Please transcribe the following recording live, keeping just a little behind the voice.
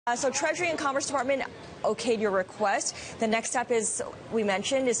So Treasury and Commerce Department okayed your request. The next step is, we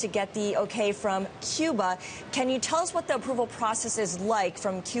mentioned, is to get the okay from Cuba. Can you tell us what the approval process is like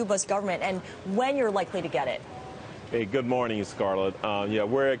from Cuba's government and when you're likely to get it? Hey, good morning, Scarlett. Yeah,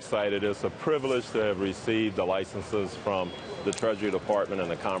 we're excited. It's a privilege to have received the licenses from the Treasury Department and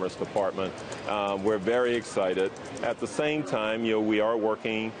the Commerce Department. We're very excited. At the same time, we are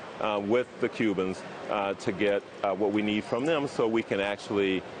working with the Cubans to get what we need from them so we can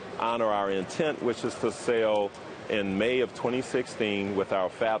actually honor our intent, which is to sail in May of 2016 with our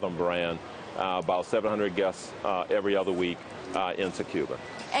Fathom brand, about 700 guests every other week into Cuba.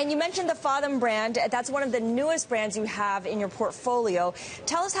 And you mentioned the Fathom brand. That's one of the newest brands you have in your portfolio.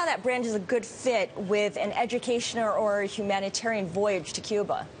 Tell us how that brand is a good fit with an educational or humanitarian voyage to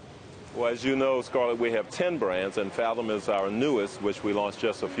Cuba. Well, as you know, Scarlett, we have 10 brands, and Fathom is our newest, which we launched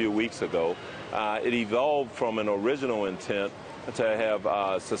just a few weeks ago. It evolved from an original intent to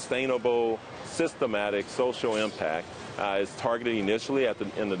have sustainable, systematic social impact. It's targeted initially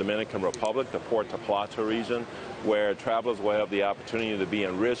in the Dominican Republic, the Puerto Plata region, where travelers will have the opportunity to be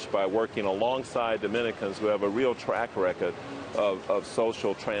enriched by working alongside Dominicans who have a real track record of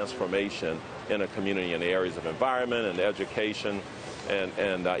social transformation in a community in the areas of environment and education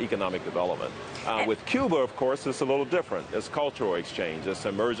and economic development. With Cuba, of course, it's a little different. It's cultural exchange. It's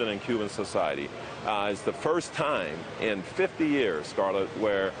immersion in Cuban society. It's the first time in 50 years, Scarlett,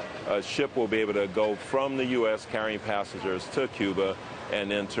 where a ship will be able to go from the U.S. carrying passengers to Cuba and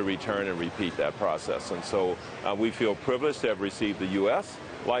then to return and repeat that process. And so we feel privileged to have received the U.S.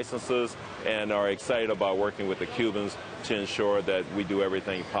 licenses and are excited about working with the Cubans to ensure that we do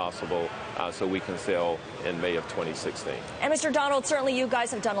everything possible so we can sail in May of 2016. And Mr. Donald, certainly you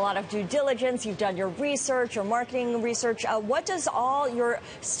guys have done a lot of due diligence. You've done your research, your marketing research. What does all your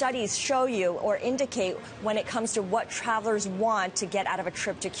studies show you or indicate when it comes to what travelers want to get out of a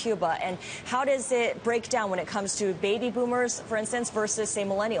trip to Cuba? And how does it break down when it comes to baby boomers, for instance, versus, say,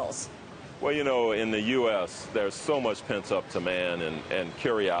 millennials? Well, in the U.S., there's so much pent-up demand and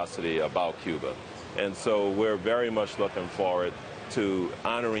curiosity about Cuba. And so we're very much looking forward to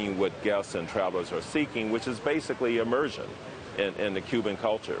honoring what guests and travelers are seeking, which is basically immersion in the Cuban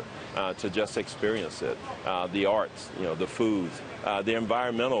culture, to just experience it. The arts, the foods, the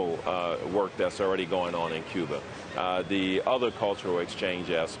environmental work that's already going on in Cuba, the other cultural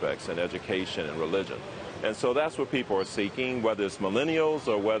exchange aspects in education and religion. And so that's what people are seeking, whether it's millennials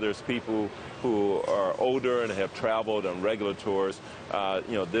or whether it's people who are older and have traveled on regular tours.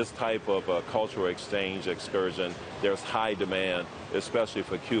 This type of cultural exchange excursion, there's high demand, especially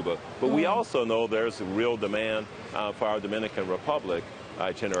for Cuba. But we also know there's real demand for our Dominican Republic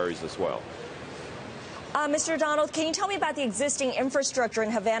itineraries as well. Mr. Donald, can you tell me about the existing infrastructure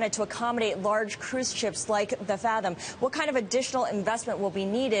in Havana to accommodate large cruise ships like the Fathom? What kind of additional investment will be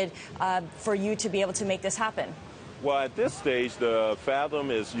needed for you to be able to make this happen? Well, at this stage, the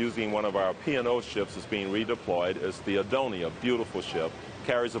Fathom is using one of our P&O ships that's being redeployed. It's the Adonia, a beautiful ship,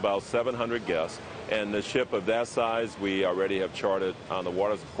 carries about 700 guests. And the ship of that size, we already have charted on the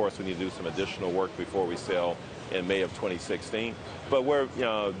waters. Of course, we need to do some additional work before we sail in May of 2016. But we're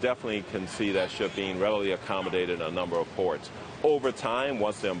definitely can see that ship being readily accommodated in a number of ports. Over time,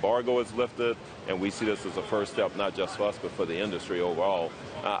 once the embargo is lifted, and we see this as a first step, not just for us, but for the industry overall,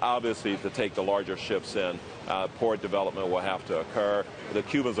 obviously to take the larger ships in, port development will have to occur. The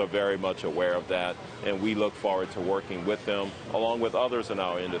Cubans are very much aware of that, and we look forward to working with them, along with others in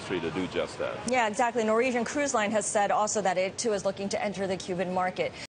our industry, to do just that. Yeah, exactly. Norwegian Cruise Line has said also that it, too, is looking to enter the Cuban market.